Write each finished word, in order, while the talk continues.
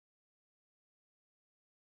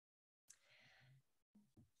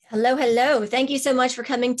Hello, hello. Thank you so much for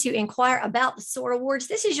coming to inquire about the SOAR Awards.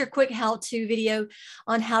 This is your quick how-to video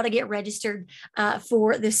on how to get registered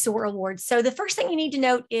for the SOAR Awards. So the first thing you need to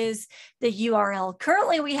note is the URL.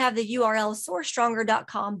 Currently, we have the URL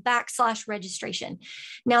soarstronger.com/registration.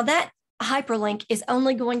 Now that hyperlink is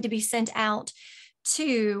only going to be sent out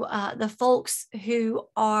to the folks who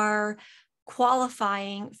are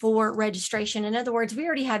qualifying for registration. In other words, we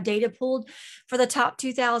already have data pulled for the top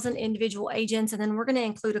 2,000 individual agents, and then we're going to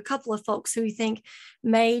include a couple of folks who we think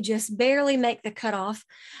may just barely make the cutoff.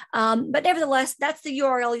 But nevertheless, that's the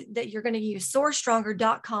URL that you're going to use,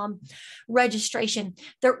 soarstronger.com registration,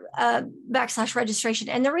 /registration.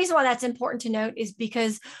 And the reason why that's important to note is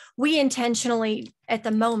because we intentionally, at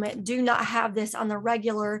the moment, do not have this on the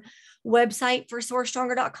regular website for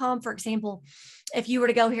soarstronger.com. For example, if you were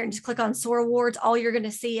to go here and just click on SOAR Awards, all you're going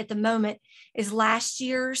to see at the moment is last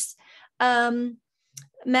year's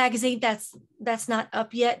magazine. That's not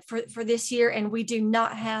up yet for this year, and we do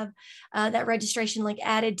not have that registration link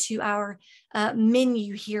added to our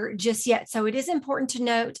menu here just yet. So it is important to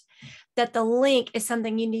note that the link is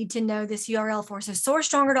something you need to know this URL for. So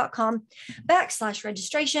soarstronger.com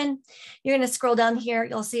 /registration. You're going to scroll down here.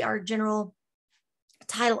 You'll see our general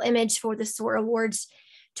title image for the SOAR Awards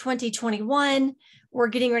 2021. We're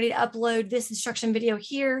getting ready to upload this instruction video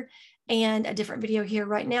here and a different video here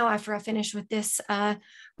right now after I finish with this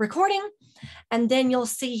recording. And then you'll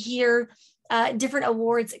see here different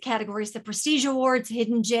awards categories: the Prestige Awards,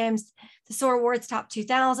 Hidden Gems, the SOAR Awards Top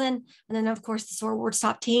 2000, and then of course the SOAR Awards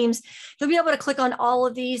Top Teams. You'll be able to click on all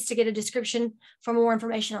of these to get a description for more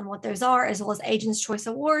information on what those are, as well as Agents Choice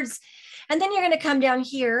Awards. And then you're going to come down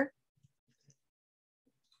here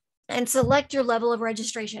and select your level of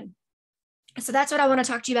registration. So that's what I want to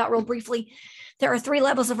talk to you about real briefly. There are 3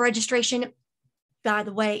 levels of registration. By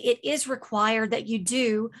the way, it is required that you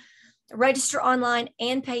do register online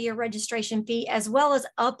and pay your registration fee, as well as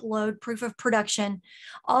upload proof of production,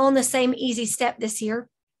 all in the same easy step this year,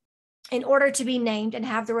 in order to be named and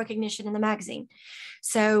have the recognition in the magazine.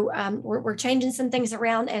 So we're changing some things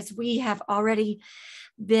around, as we have already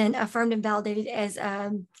been affirmed and validated as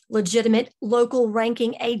a legitimate local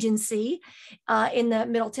ranking agency in the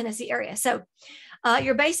Middle Tennessee area. So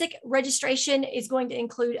your basic registration is going to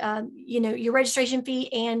include, your registration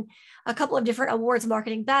fee and a couple of different awards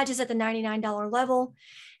marketing badges at the $99 level.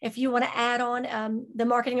 If you want to add on the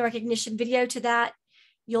marketing recognition video to that,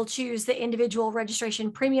 you'll choose the individual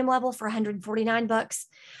registration premium level for $149.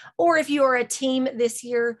 Or if you are a team this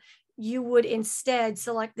year, you would instead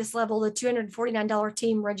select this level, the $249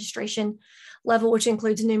 team registration level, which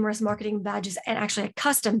includes numerous marketing badges and actually a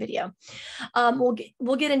custom video.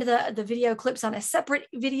 We'll get into the video clips on a separate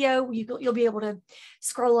video. You'll be able to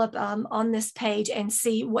scroll up on this page and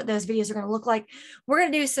see what those videos are going to look like. We're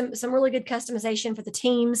going to do some really good customization for the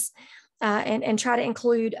teams and try to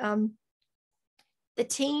include the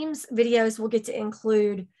teams videos. Will get to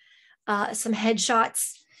include some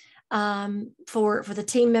headshots for the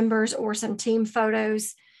team members, or some team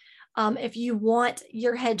photos. If you want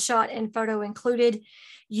your headshot and photo included,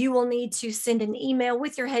 you will need to send an email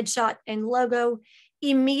with your headshot and logo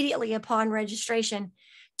immediately upon registration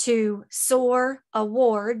to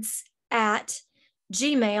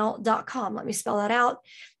soarawards@gmail.com. Let me spell that out: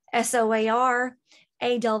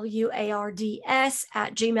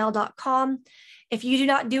 soarawards@gmail.com. If you do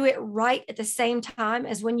not do it right at the same time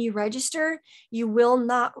as when you register, you will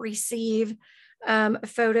not receive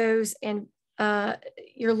photos and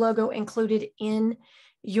your logo included in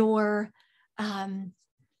your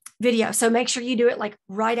video. So make sure you do it like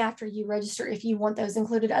right after you register if you want those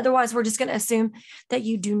included. Otherwise, we're just going to assume that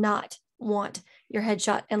you do not want your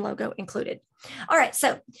headshot and logo included. All right,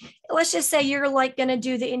 so let's just say you're like going to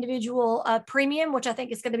do the individual premium, which I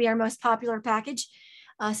think is going to be our most popular package.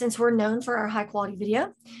 Since we're known for our high quality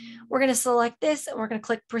video. We're going to select this and we're going to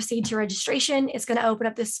click proceed to registration. It's going to open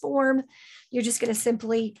up this form. You're just going to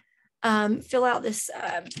simply fill out this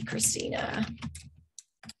Christina.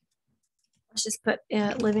 Let's just put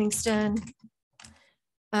Livingston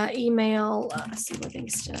email. Let's see,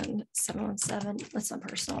 Livingston 717. That's not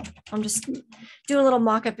personal. I'm just doing a little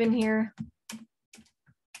mock-up in here.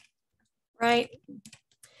 Right.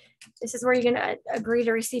 This is where you're going to agree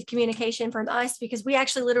to receive communication from us, because we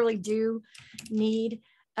actually literally do need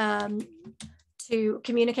to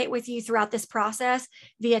communicate with you throughout this process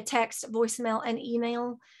via text, voicemail, and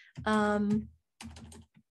email. And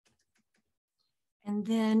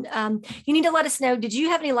then you need to let us know, did you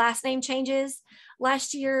have any last name changes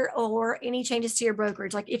last year, or any changes to your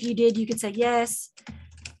brokerage? Like if you did, you could say yes,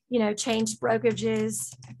 changed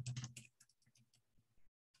brokerages.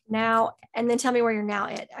 Now, and then tell me where you're now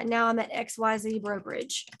at. Now I'm at XYZ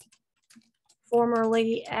Brokerage,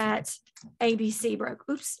 formerly at ABC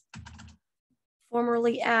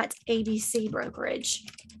formerly at ABC Brokerage.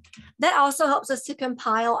 That also helps us to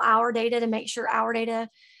compile our data to make sure our data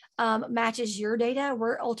matches your data.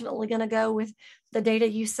 We're ultimately going to go with the data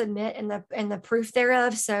you submit and the proof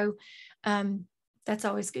thereof. So that's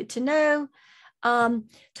always good to know.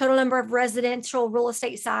 Total number of residential real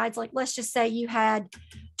estate sides. Like, let's just say you had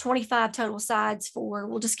 25 total sides for,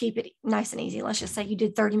 we'll just keep it nice and easy. Let's just say you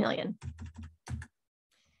did 30 million.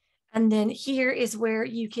 And then here is where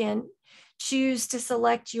you can choose to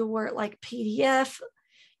select your like PDF.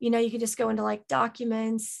 You know, you can just go into like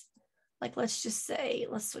documents. Like, let's just say,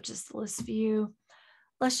 let's switch this to list view.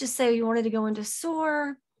 Let's just say you wanted to go into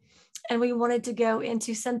SOAR and we wanted to go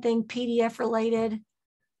into something PDF related.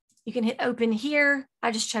 You can hit open here.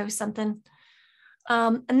 I just chose something.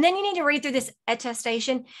 And then you need to read through this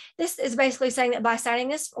attestation. This is basically saying that by signing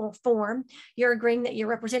this form, you're agreeing that you're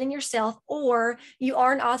representing yourself or you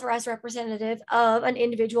are an authorized representative of an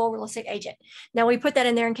individual real estate agent. Now, we put that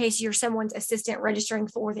in there in case you're someone's assistant registering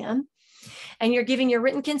for them. And you're giving your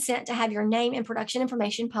written consent to have your name and production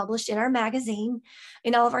information published in our magazine,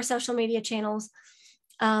 in all of our social media channels,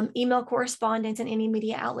 email correspondence, and any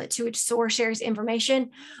media outlet to which SOAR shares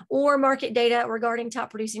information or market data regarding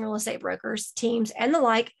top producing real estate brokers, teams, and the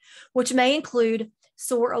like, which may include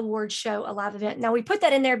SOAR Awards show, a live event. Now, we put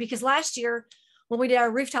that in there because last year when we did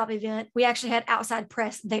our rooftop event, we actually had outside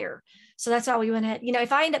press there. So that's why we went ahead. You know,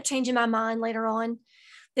 if I end up changing my mind later on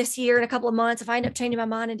this year in a couple of months, if I end up changing my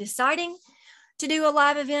mind and deciding to do a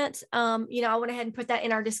live event, you know, I went ahead and put that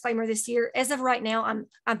in our disclaimer this year. As of right now,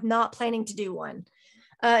 I'm not planning to do one.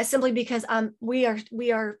 Simply because we are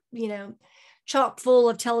you know, chock full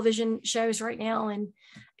of television shows right now,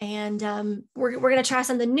 and we're going to try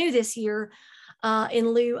something new this year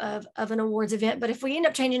in lieu of an awards event. But if we end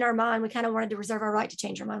up changing our mind, we kind of wanted to reserve our right to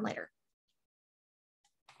change our mind later.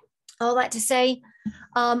 All that to say,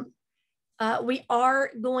 we are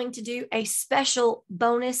going to do a special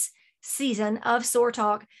bonus season of SOAR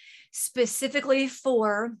Talk specifically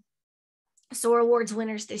for SOAR Awards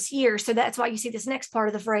winners this year. So that's why you see this next part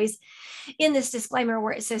of the phrase in this disclaimer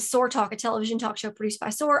where it says SOAR Talk, a television talk show produced by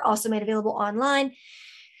SOAR, also made available online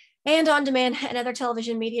and on demand and other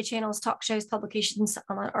television media channels, talk shows, publications,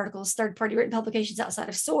 online articles, third-party written publications outside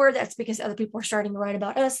of SOAR. That's because other people are starting to write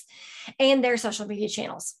about us and their social media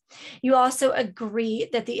channels. You also agree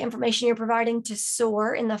that the information you're providing to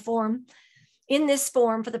SOAR in this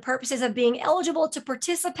form for the purposes of being eligible to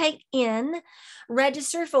participate in,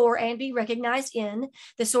 register for, and be recognized in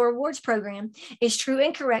the SOAR Awards program is true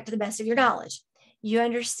and correct to the best of your knowledge. You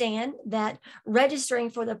understand that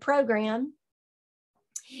registering for the program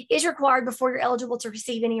is required before you're eligible to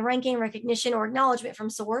receive any ranking, recognition, or acknowledgement from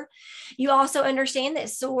SOAR. You also understand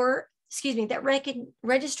that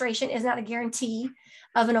registration is not a guarantee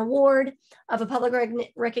of an award, of a public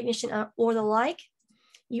recognition, or the like.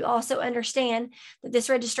 You also understand that this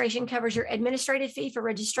registration covers your administrative fee for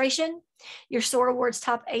registration, your SOAR Awards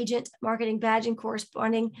top agent marketing badge and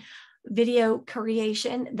corresponding video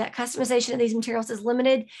creation, that customization of these materials is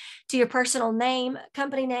limited to your personal name,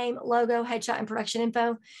 company name, logo, headshot, and production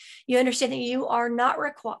info. You understand that you are not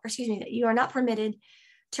permitted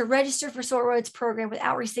to register for SOAR Awards program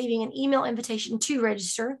without receiving an email invitation to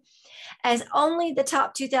register, as only the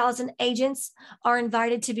top 2,000 agents are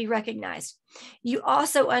invited to be recognized. You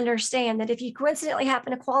also understand that if you coincidentally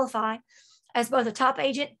happen to qualify as both a top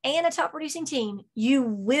agent and a top producing team, you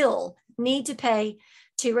will need to pay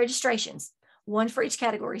 2 registrations, one for each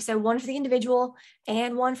category. So one for the individual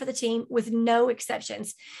and one for the team with no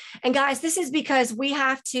exceptions. And guys, this is because we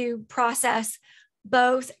have to process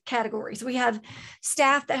both categories. We have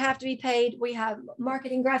staff that have to be paid. We have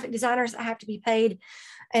marketing graphic designers that have to be paid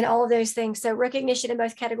and all of those things. So recognition in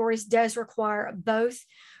both categories does require both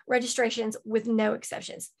registrations with no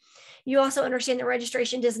exceptions. You also understand that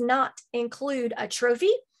registration does not include a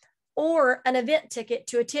trophy or an event ticket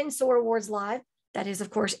to attend SOAR Awards Live. That is, of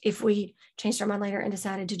course, if we changed our mind later and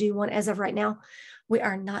decided to do one. As of right now, we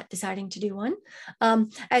are not deciding to do one,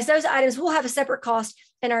 as those items will have a separate cost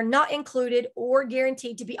and are not included or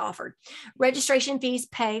guaranteed to be offered. Registration fees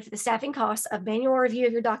pay for the staffing costs of manual review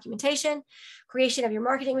of your documentation, creation of your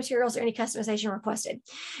marketing materials, or any customization requested.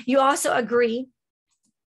 You also agree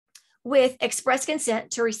with express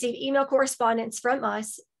consent to receive email correspondence from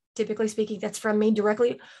us. Typically speaking, that's from me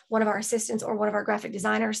directly, one of our assistants or one of our graphic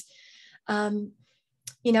designers,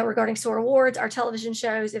 regarding SOAR Awards, our television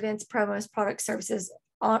shows, events, promos, products, services,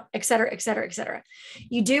 et cetera, et cetera, et cetera.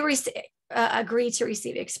 You do agree to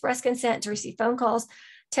receive express consent to receive phone calls,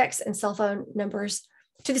 texts, and cell phone numbers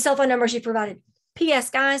to the cell phone numbers you provided. P.S.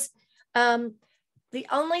 guys, the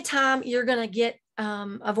only time you're going to get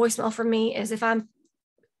a voicemail from me is if I'm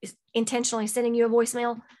intentionally sending you a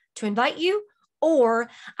voicemail to invite you, or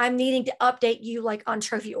I'm needing to update you like on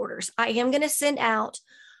trophy orders. I am going to send out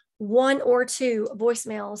 1 or 2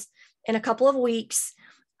 voicemails in a couple of weeks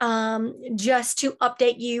just to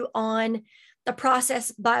update you on the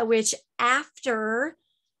process by which, after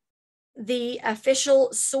the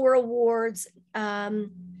official SOAR Awards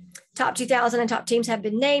top 2000 and top teams have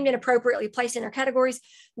been named and appropriately placed in their categories,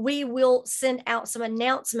 we will send out some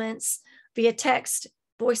announcements via text,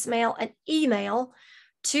 voicemail, and email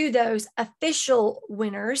to those official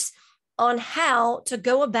winners on how to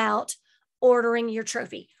go about ordering your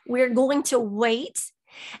trophy. We're going to wait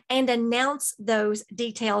and announce those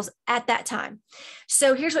details at that time.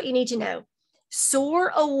 So here's what you need to know.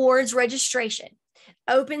 SOAR Awards registration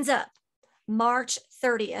opens up March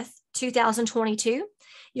 30th, 2022.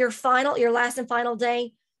 Your last and final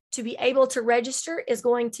day to be able to register is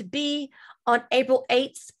going to be on April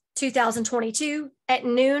 8th, 2022 at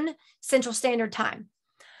noon Central Standard Time,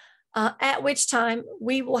 at which time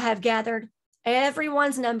we will have gathered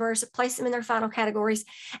everyone's numbers, place them in their final categories,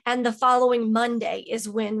 and the following Monday is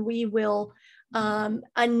when we will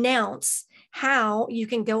announce how you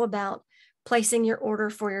can go about placing your order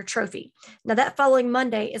for your trophy. Now, that following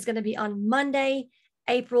Monday is going to be on Monday,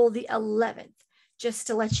 April the 11th, just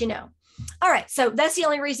to let you know. All right, so that's the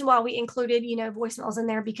only reason why we included, voicemails in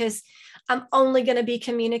there, because I'm only going to be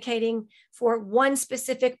communicating for one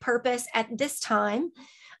specific purpose at this time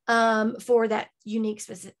for that unique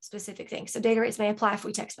specific thing. So data rates may apply if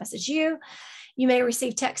we text message you. You may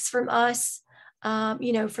receive texts from us,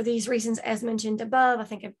 for these reasons as mentioned above. I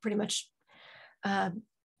think I pretty much kind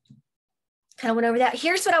of went over that.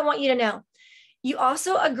 Here's what I want you to know. You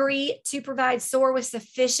also agree to provide SOAR with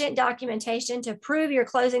sufficient documentation to prove your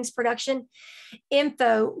closings production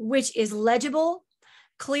info, which is legible,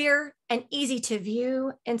 clear, and easy to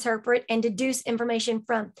view, interpret, and deduce information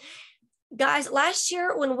from. Guys, last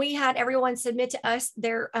year when we had everyone submit to us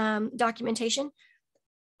their documentation,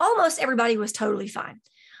 almost everybody was totally fine.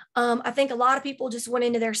 I think a lot of people just went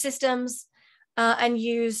into their systems and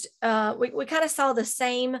used, we kind of saw the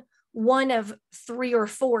same one of 3 or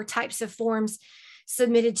 4 types of forms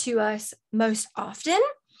submitted to us most often.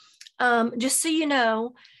 Just so you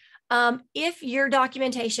know, if your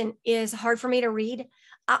documentation is hard for me to read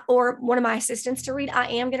or one of my assistants to read,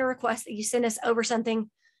 I am going to request that you send us over something,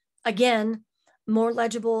 again, more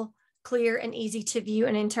legible, clear, and easy to view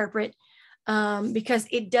and interpret, because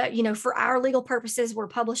it does, for our legal purposes, we're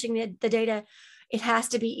publishing the data. It has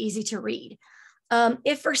to be easy to read.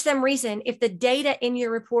 If for some reason, if the data in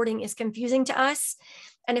your reporting is confusing to us,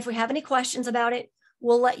 and if we have any questions about it,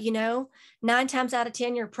 we'll let you know. 9 times out of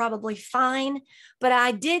 10, you're probably fine. But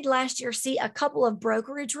I did last year see a couple of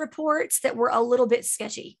brokerage reports that were a little bit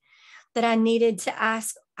sketchy that I needed to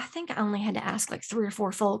ask. I think I only had to ask like 3 or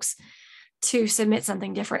 4 folks to submit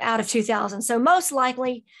something different out of 2,000. So most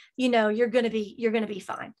likely, you're going to be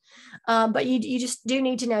fine. But you just do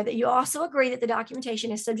need to know that you also agree that the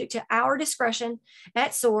documentation is subject to our discretion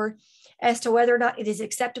at SOAR as to whether or not it is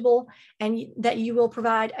acceptable, and that you will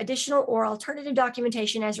provide additional or alternative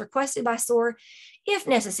documentation as requested by SOAR if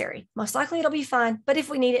necessary. Most likely it'll be fine, but if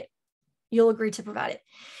we need it, you'll agree to provide it.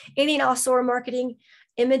 Any and all SOAR marketing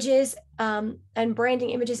images and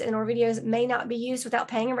branding images and or videos may not be used without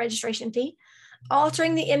paying a registration fee.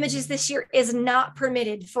 Altering the images this year is not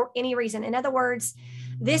permitted for any reason. In other words,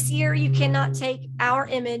 this year you cannot take our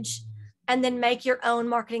image and then make your own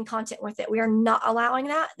marketing content with it. We are not allowing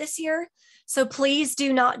that this year. So please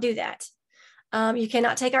do not do that. You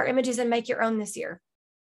cannot take our images and make your own this year.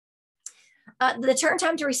 The turn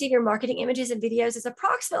time to receive your marketing images and videos is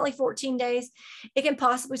approximately 14 days. It can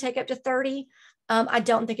possibly take up to 30. I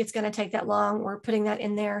don't think it's going to take that long. We're putting that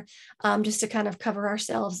in there just to kind of cover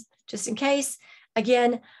ourselves just in case.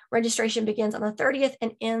 Again, registration begins on the 30th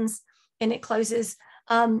and it closes.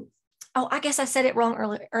 I guess I said it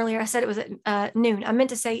wrong earlier. I said it was at noon. I meant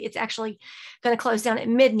to say it's actually going to close down at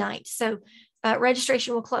midnight. So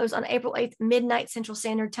registration will close on April 8th, midnight Central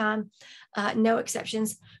Standard Time. No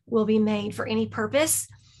exceptions will be made for any purpose.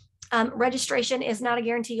 Registration is not a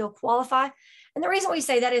guarantee you'll qualify. And the reason we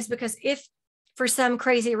say that is because if for some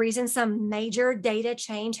crazy reason, some major data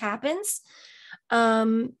change happens,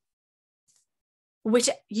 which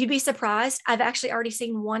you'd be surprised, I've actually already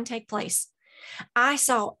seen one take place. I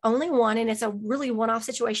saw only one, and it's a really one-off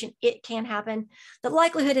situation. It can happen. The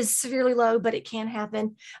likelihood is severely low, but it can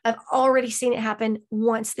happen. I've already seen it happen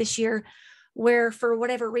once this year, where for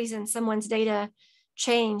whatever reason, someone's data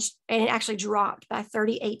changed and it actually dropped by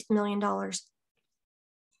 $38 million.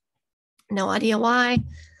 No idea why,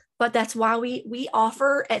 but that's why we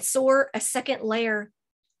offer at SOAR a second layer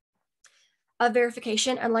of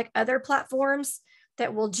verification, unlike other platforms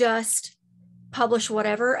that will just publish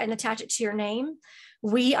whatever and attach it to your name.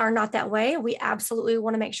 We are not that way. We absolutely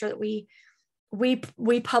want to make sure that we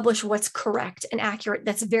publish what's correct and accurate,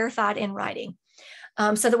 that's verified in writing,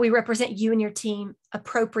 so that we represent you and your team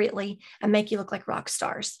appropriately and make you look like rock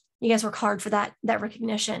stars. You guys work hard for that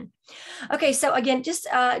recognition. Okay, so again, just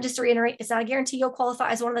to reiterate, it's not a guarantee you'll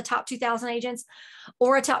qualify as one of the top 2,000 agents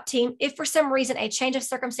or a top team if for some reason a change of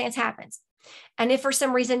circumstance happens. And if for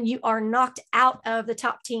some reason you are knocked out of the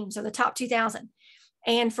top teams or the top 2,000,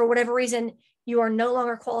 and for whatever reason you are no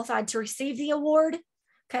longer qualified to receive the award,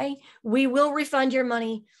 okay, we will refund your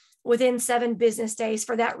money within 7 business days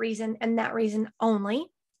for that reason and that reason only.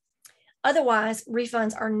 Otherwise,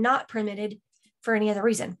 refunds are not permitted for any other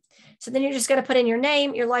reason. So then you're just going to put in your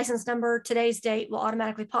name, your license number, today's date will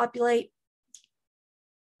automatically populate.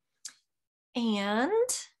 And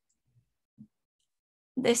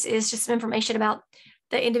this is just some information about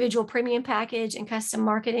the individual premium package and custom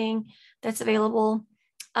marketing that's available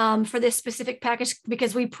for this specific package,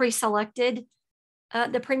 because we pre-selected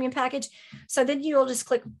the premium package. So then you'll just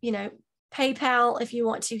click, PayPal if you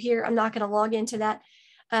want to here. I'm not going to log into that.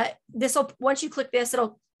 Once you click this,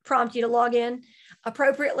 it'll prompt you to log in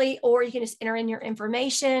appropriately, or you can just enter in your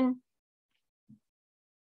information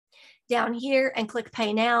down here and click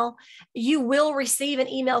Pay Now. You will receive an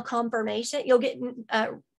email confirmation. You'll get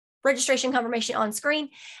registration confirmation on screen,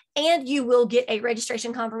 and you will get a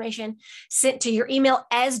registration confirmation sent to your email,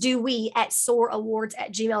 as do we at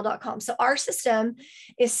soarawards@gmail.com. So our system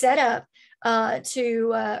is set up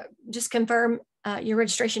to just confirm your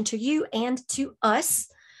registration to you and to us.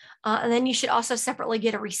 And then you should also separately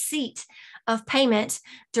get a receipt of payment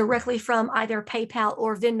directly from either PayPal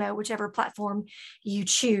or Venmo, whichever platform you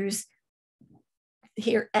choose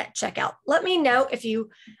here at checkout. Let me know if you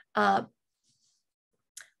have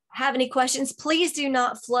any questions. Please do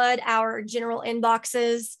not flood our general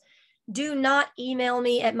inboxes. Do not email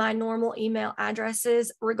me at my normal email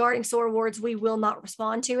addresses. Regarding SOAR Awards, we will not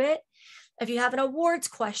respond to it. If you have an awards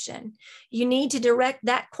question, you need to direct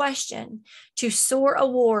that question to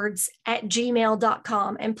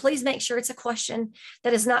soarawards@gmail.com. And please make sure it's a question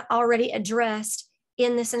that is not already addressed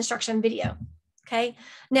in this instruction video. Okay.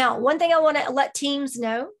 Now, one thing I want to let teams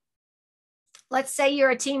know, let's say you're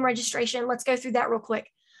a team registration. Let's go through that real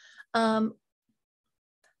quick.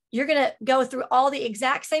 You're going to go through all the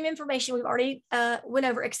exact same information we've already went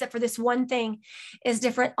over, except for this one thing is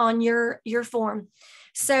different on your form.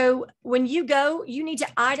 So when you go, you need to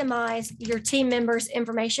itemize your team members'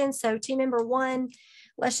 information. So team member 1,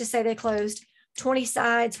 let's just say they closed 20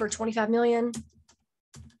 sides for 25 million.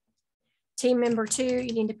 Team member 2,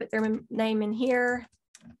 you need to put their name in here.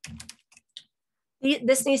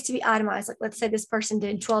 This needs to be itemized. Like, let's say this person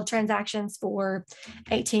did 12 transactions for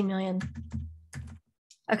 18 million.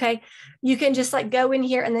 Okay, you can just like go in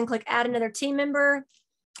here and then click add another team member,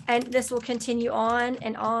 and this will continue on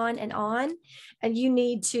and on and on. And you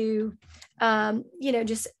need to,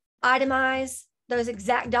 just itemize those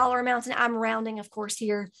exact dollar amounts. And I'm rounding, of course,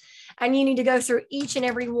 here. And you need to go through each and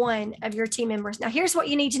every one of your team members. Now, here's what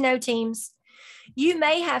you need to know, teams. You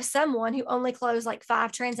may have someone who only closed like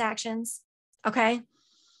 5 transactions, okay,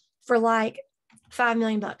 for like $5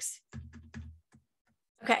 million.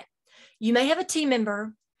 Okay. You may have a team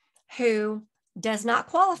member who does not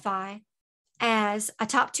qualify as a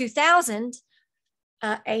top 2,000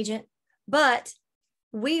 agent, but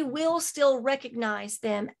we will still recognize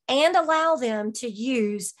them and allow them to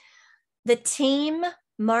use the team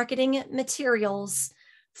marketing materials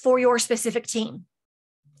for your specific team.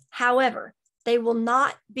 However, they will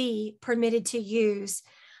not be permitted to use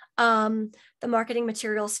the marketing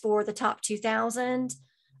materials for the top 2,000.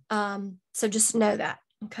 So just know that,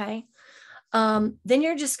 okay? Then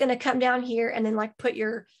you're just going to come down here and then like put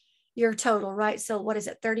your total, right? So what is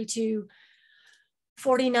it? 32,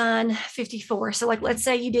 49, 54. So like, let's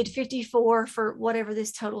say you did 54 for whatever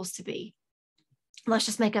this totals to be. Let's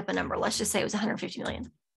just make up a number. Let's just say it was 150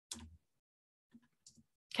 million.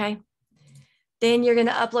 Okay. Then you're going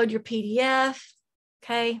to upload your PDF.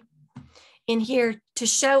 Okay. In here to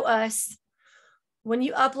show us when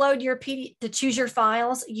you upload your PDF to choose your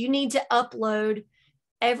files, you need to upload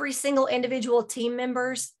every single individual team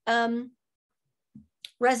member's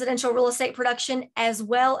residential real estate production, as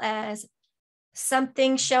well as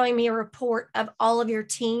something showing me a report of all of your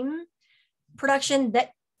team production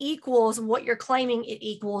that equals what you're claiming it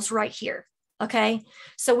equals right here. Okay.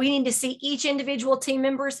 So we need to see each individual team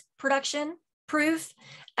member's production proof,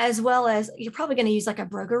 as well as you're probably going to use like a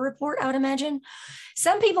broker report, I would imagine.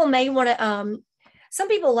 Some people may want to, some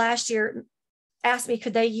people last year asked me,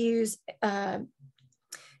 could they use,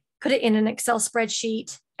 put it in an Excel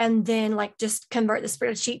spreadsheet and then like just convert the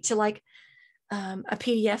spreadsheet to like a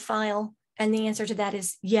PDF file? And the answer to that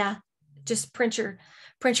is yeah, just print your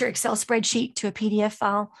Excel spreadsheet to a PDF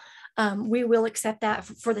file. We will accept that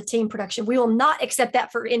for the team production. We will not accept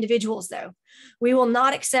that for individuals though. We will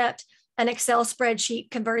not accept an Excel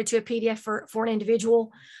spreadsheet converted to a PDF for an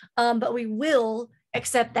individual, but we will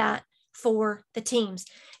accept that for the teams.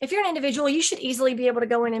 If you're an individual, you should easily be able to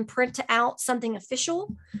go in and print out something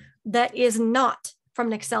official that is not from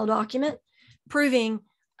an Excel document, proving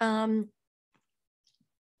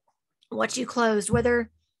what you closed,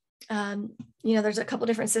 whether, there's a couple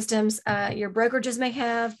different systems your brokerages may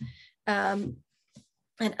have, and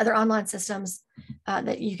other online systems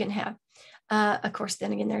that you can have. Of course,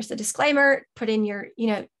 then again, there's the disclaimer, put in your,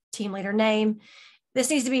 team leader name. This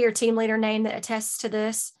needs to be your team leader name that attests to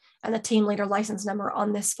this, and the team leader license number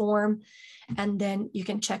on this form. And then you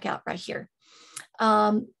can check out right here.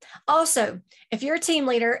 Also, if you're a team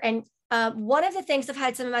leader, and one of the things I've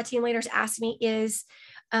had some of my team leaders ask me is,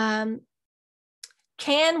 can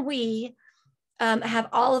we have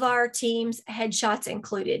all of our team's headshots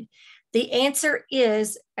included? The answer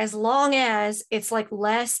is, as long as it's like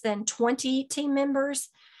less than 20 team members,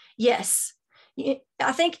 yes.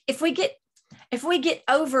 I think if we get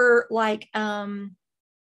over like more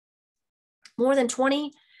than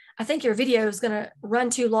 20, I think your video is going to run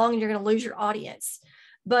too long and you're going to lose your audience.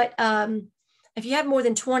 But if you have more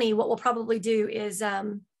than 20, what we'll probably do is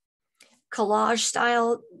collage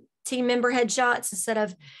style team member headshots instead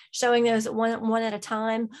of showing those one at a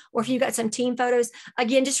time. Or if you've got some team photos,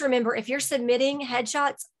 again, just remember, if you're submitting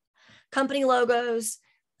headshots, company logos,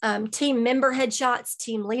 team member headshots,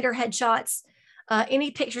 team leader headshots,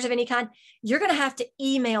 any pictures of any kind, you're going to have to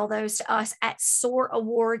email those to us at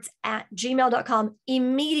soarawards@gmail.com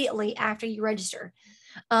immediately after you register,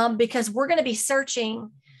 because we're going to be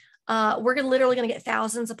searching. We're literally going to get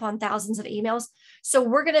thousands upon thousands of emails. So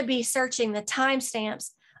we're going to be searching the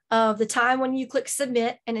timestamps of the time when you click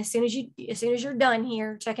submit, and as soon as you're done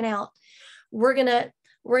here checking out, we're gonna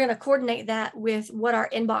coordinate that with what our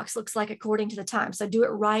inbox looks like according to the time. So do it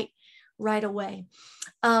right away.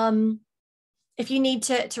 If you need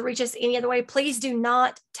to reach us any other way, please do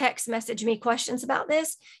not text message me questions about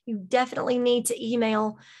this. You definitely need to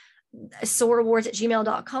email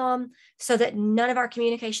soarawards@gmail.com so that none of our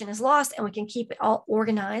communication is lost and we can keep it all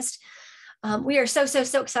organized. We are so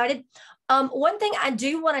excited. One thing I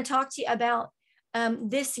do want to talk to you about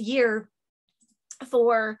this year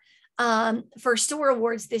for SOAR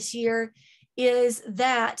Awards this year is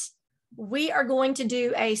that we are going to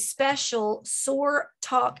do a special SOAR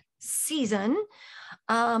Talk season,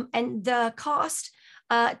 and the cost,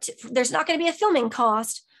 there's not going to be a filming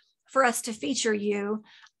cost for us to feature you.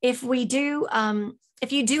 If you do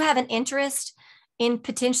have an interest in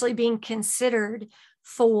potentially being considered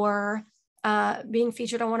for being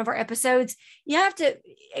featured on one of our episodes, you have to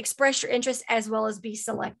express your interest as well as be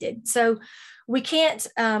selected. So we can't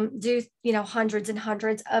do hundreds and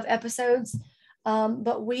hundreds of episodes,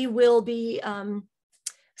 but we will be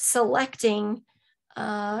selecting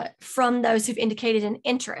from those who've indicated an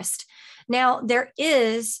interest. Now there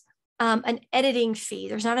is an editing fee.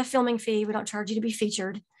 There's not a filming fee. We don't charge you to be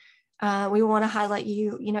featured. We want to highlight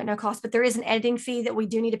you, at no cost, but there is an editing fee that we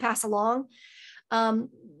do need to pass along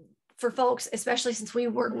for folks, especially since we're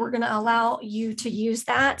going to allow you to use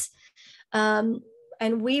that. And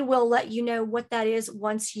we will let you know what that is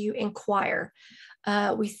once you inquire.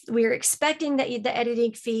 We're expecting that the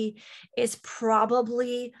editing fee is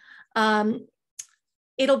probably,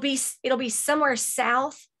 it'll be somewhere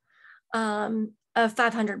south of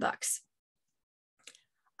 $500.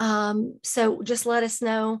 So just let us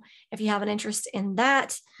know if you have an interest in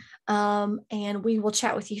that. And we will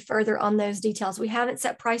chat with you further on those details. We haven't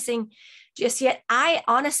set pricing just yet. I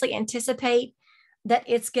honestly anticipate that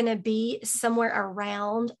it's going to be somewhere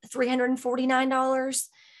around $349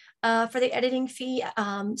 for the editing fee.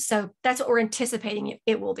 So that's what we're anticipating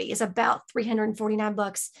it will be, is about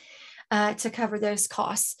 $349 to cover those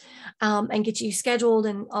costs and get you scheduled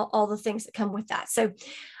and all the things that come with that. So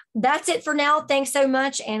that's it for now. Thanks so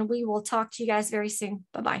much. And we will talk to you guys very soon.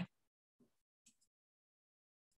 Bye-bye.